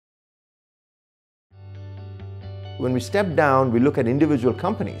when we step down, we look at individual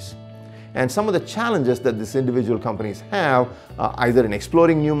companies and some of the challenges that these individual companies have, either in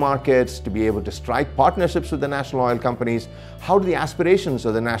exploring new markets, to be able to strike partnerships with the national oil companies. How do the aspirations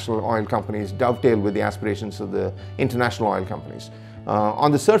of the national oil companies dovetail with the aspirations of the international oil companies?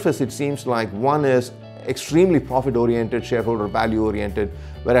 On the surface, it seems like one is extremely profit-oriented, shareholder value-oriented,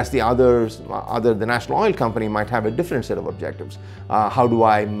 whereas the the national oil company might have a different set of objectives. How do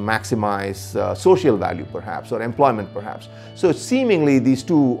I maximize social value perhaps, or employment perhaps? So seemingly these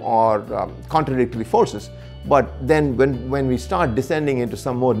two are contradictory forces, but then when we start descending into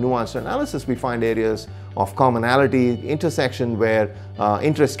some more nuanced analysis, we find areas of commonality, intersection, where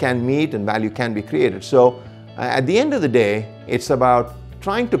interests can meet and value can be created. So at the end of the day, it's about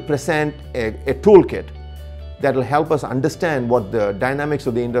trying to present a toolkit that will help us understand what the dynamics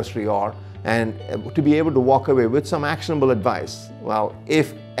of the industry are, and to be able to walk away with some actionable advice. Well,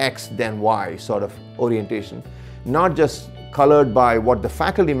 if X, then Y sort of orientation, not just colored by what the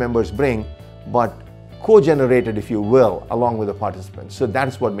faculty members bring, but co-generated, if you will, along with the participants. So that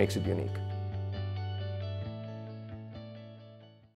is what makes it unique.